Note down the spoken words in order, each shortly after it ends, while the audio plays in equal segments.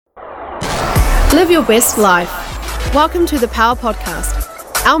Live your best life. Welcome to the Power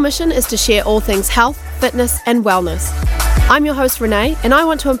Podcast. Our mission is to share all things health, fitness, and wellness. I'm your host, Renee, and I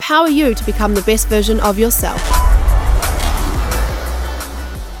want to empower you to become the best version of yourself.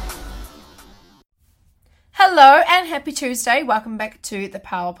 Hello and happy Tuesday. Welcome back to the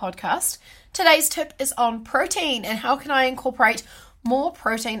Power Podcast. Today's tip is on protein and how can I incorporate more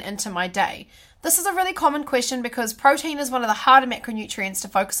protein into my day. This is a really common question because protein is one of the harder macronutrients to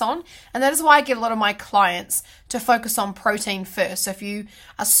focus on, and that is why I get a lot of my clients to focus on protein first. So if you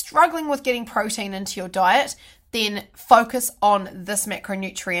are struggling with getting protein into your diet, then focus on this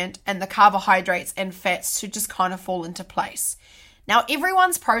macronutrient, and the carbohydrates and fats should just kind of fall into place. Now,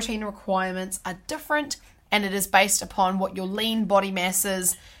 everyone's protein requirements are different, and it is based upon what your lean body mass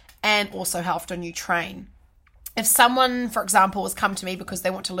is and also how often you train. If someone, for example, has come to me because they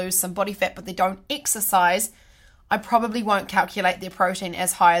want to lose some body fat but they don't exercise, I probably won't calculate their protein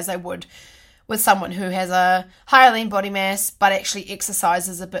as high as I would with someone who has a higher lean body mass but actually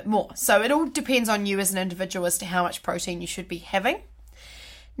exercises a bit more. So it all depends on you as an individual as to how much protein you should be having.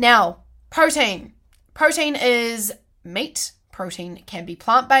 Now, protein. Protein is meat. Protein can be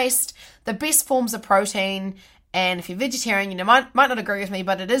plant-based. The best forms of protein, and if you're vegetarian, you might not agree with me,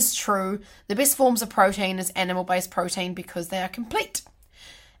 but it is true. The best forms of protein is animal-based protein because they are complete.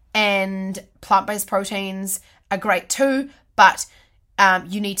 And plant-based proteins are great too, but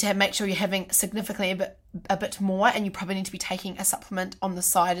you need to make sure you're having significantly a bit more, and you probably need to be taking a supplement on the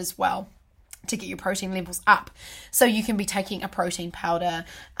side as well to get your protein levels up. So you can be taking a protein powder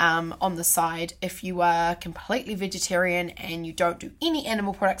on the side. If you are completely vegetarian and you don't do any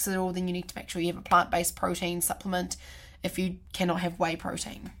animal products at all, then you need to make sure you have a plant-based protein supplement if you cannot have whey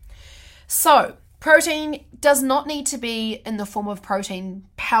protein. So protein does not need to be in the form of protein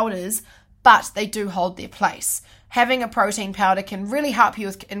powders, but they do hold their place. Having a protein powder can really help you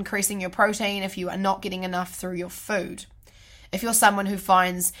with increasing your protein if you are not getting enough through your food. If you're someone who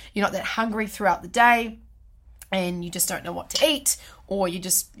finds you're not that hungry throughout the day and you just don't know what to eat, or you're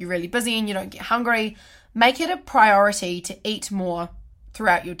really busy and you don't get hungry, make it a priority to eat more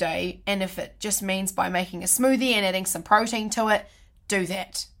throughout your day. And if it just means by making a smoothie and adding some protein to it, do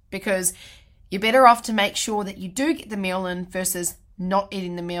that, because you're better off to make sure that you do get the meal in versus not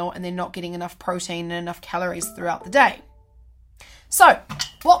eating the meal and then not getting enough protein and enough calories throughout the day. So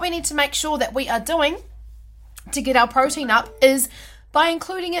what we need to make sure that we are doing to get our protein up is by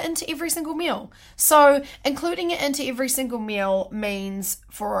including it into every single meal. So including it into every single meal means,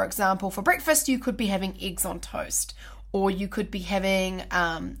 for example, for breakfast, you could be having eggs on toast, or you could be having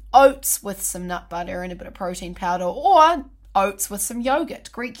oats with some nut butter and a bit of protein powder, or oats with some yogurt,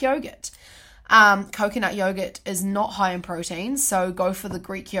 Greek yogurt. Coconut yogurt is not high in protein, so go for the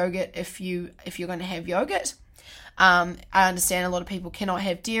Greek yogurt if you're going to have yogurt. I understand a lot of people cannot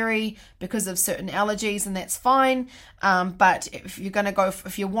have dairy because of certain allergies, and that's fine. But if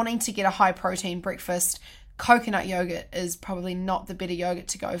you're wanting to get a high protein breakfast, coconut yogurt is probably not the better yogurt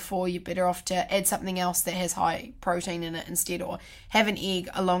to go for. You're better off to add something else that has high protein in it instead, or have an egg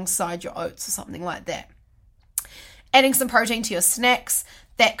alongside your oats or something like that. Adding some protein to your snacks,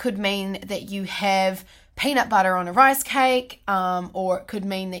 that could mean that you have peanut butter on a rice cake, or it could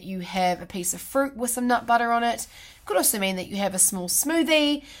mean that you have a piece of fruit with some nut butter on it. It could also mean that you have a small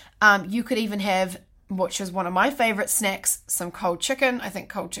smoothie. You could even have, which is one of my favorite snacks, some cold chicken. I think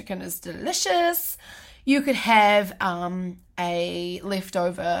cold chicken is delicious. You could have a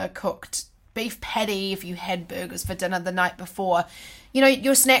leftover cooked beef patty if you had burgers for dinner the night before.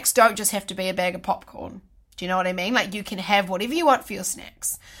 Your snacks don't just have to be a bag of popcorn. Do you know what I mean? Like, you can have whatever you want for your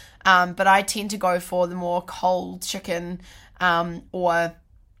snacks. But I tend to go for the more cold chicken or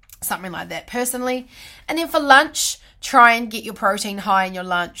something like that personally. And then for lunch, try and get your protein high in your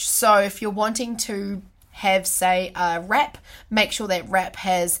lunch. So if you're wanting to have, say, a wrap, make sure that wrap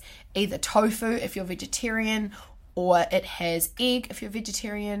has either tofu if you're vegetarian, or it has egg if you're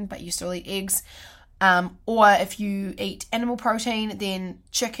vegetarian but you still eat eggs. Or if you eat animal protein, then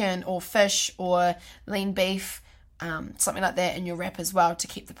chicken or fish or lean beef, something like that in your wrap as well to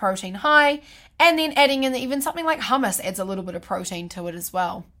keep the protein high. And then adding in even something like hummus adds a little bit of protein to it as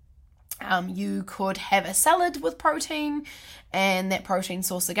well. You could have a salad with protein, and that protein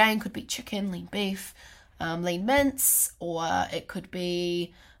source again could be chicken, lean beef, lean mince, or it could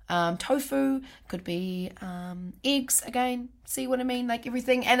be tofu, could be eggs again. See what I mean? Like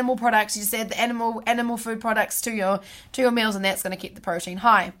everything animal products, you just add the animal food products to your meals, and that's going to keep the protein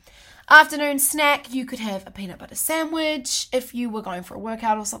high. Afternoon snack, you could have a peanut butter sandwich if you were going for a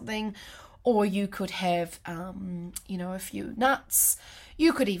workout or something, or you could have a few nuts.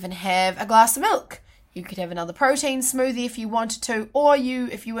 You could even have a glass of milk. You could have another protein smoothie if you wanted to, or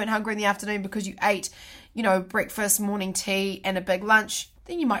if you weren't hungry in the afternoon because you ate, breakfast, morning tea, and a big lunch,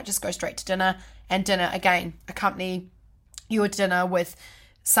 then you might just go straight to dinner, and dinner, again, accompany your dinner with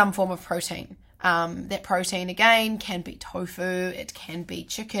some form of protein. That protein, again, can be tofu, it can be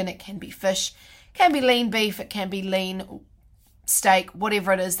chicken, it can be fish, it can be lean beef, it can be lean steak,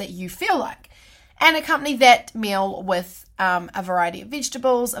 whatever it is that you feel like. And accompany that meal with a variety of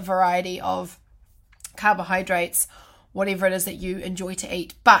vegetables, a variety of carbohydrates, whatever it is that you enjoy to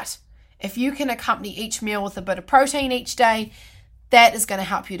eat. But if you can accompany each meal with a bit of protein each day, that is going to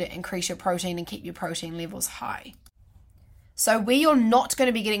help you to increase your protein and keep your protein levels high. So where you're not going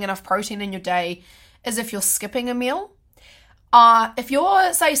to be getting enough protein in your day is if you're skipping a meal. If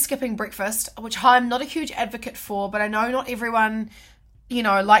you're, say, skipping breakfast, which I'm not a huge advocate for, but I know not everyone,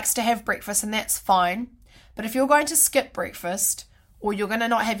 likes to have breakfast, and that's fine. But if you're going to skip breakfast, or you're going to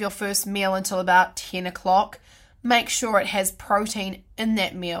not have your first meal until about 10 o'clock, make sure it has protein in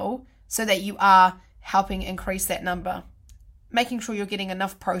that meal so that you are helping increase that number. Making sure you're getting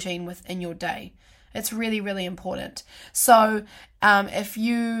enough protein within your day. It's really, really important. So if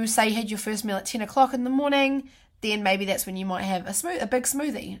you, say, had your first meal at 10 o'clock in the morning, then maybe that's when you might have a big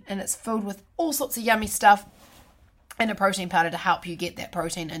smoothie, and it's filled with all sorts of yummy stuff and a protein powder to help you get that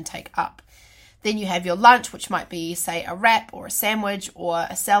protein intake up. Then you have your lunch, which might be, say, a wrap or a sandwich or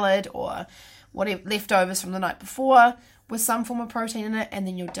a salad or whatever leftovers from the night before with some form of protein in it, and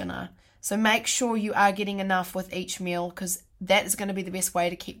then your dinner. So make sure you are getting enough with each meal, because that is going to be the best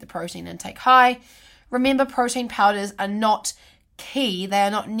way to keep the protein intake high. Remember, protein powders are not key. They are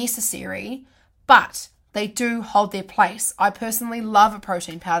not necessary, but they do hold their place. I personally love a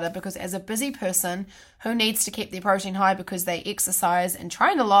protein powder because as a busy person who needs to keep their protein high because they exercise and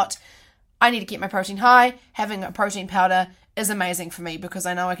train a lot, I need to keep my protein high. Having a protein powder is amazing for me because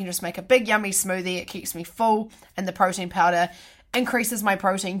I know I can just make a big yummy smoothie. It keeps me full, and the protein powder increases my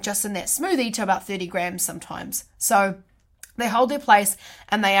protein just in that smoothie to about 30 grams sometimes. So they hold their place,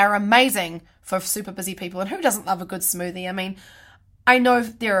 and they are amazing for super busy people. And who doesn't love a good smoothie? I mean, I know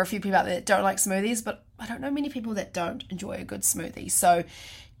there are a few people out there that don't like smoothies, but I don't know many people that don't enjoy a good smoothie. So,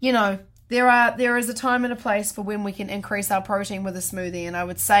 there is a time and a place for when we can increase our protein with a smoothie, and I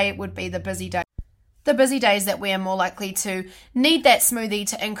would say it would be the busy days that we are more likely to need that smoothie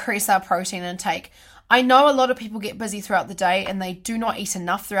to increase our protein intake. I know a lot of people get busy throughout the day and they do not eat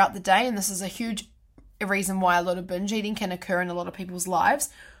enough throughout the day, and this is a huge reason why a lot of binge eating can occur in a lot of people's lives,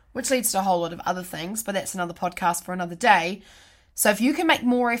 which leads to a whole lot of other things, but that's another podcast for another day. So if you can make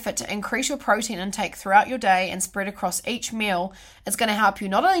more effort to increase your protein intake throughout your day and spread across each meal, it's going to help you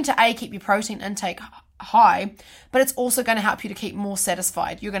not only to keep your protein intake high, but it's also going to help you to keep more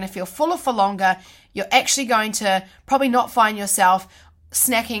satisfied. You're going to feel fuller for longer. You're actually going to probably not find yourself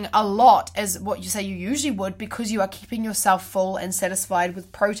snacking a lot as what you say you usually would, because you are keeping yourself full and satisfied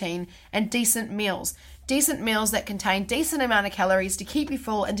with protein and decent meals that contain decent amount of calories to keep you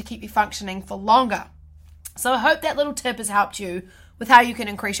full and to keep you functioning for longer. So I hope that little tip has helped you with how you can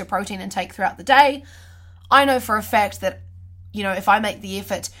increase your protein intake throughout the day. I know for a fact that, if I make the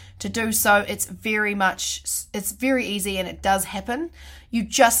effort to do so, it's very easy, and it does happen. You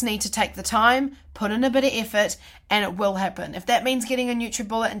just need to take the time, put in a bit of effort, and it will happen. If that means getting a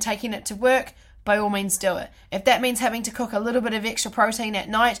NutriBullet and taking it to work, by all means do it. If that means having to cook a little bit of extra protein at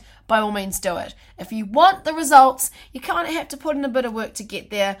night, by all means do it. If you want the results, you kind of have to put in a bit of work to get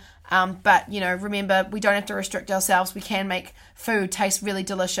there. But remember, we don't have to restrict ourselves. We can make food taste really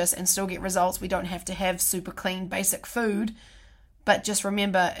delicious and still get results. We don't have to have super clean, basic food. But just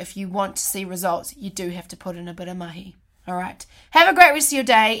remember, if you want to see results, you do have to put in a bit of mahi. All right. Have a great rest of your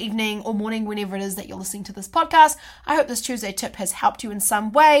day, evening, or morning, whenever it is that you're listening to this podcast. I hope this Tuesday tip has helped you in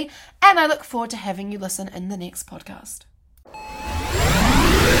some way, and I look forward to having you listen in the next podcast.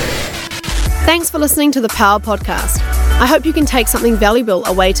 Thanks for listening to the Power Podcast. I hope you can take something valuable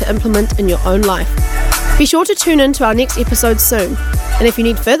away to implement in your own life. Be sure to tune in to our next episode soon. And if you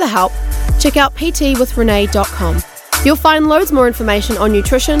need further help, check out ptwithrenee.com. You'll find loads more information on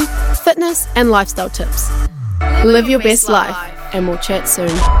nutrition, fitness, and lifestyle tips. Live your best life, and we'll chat soon.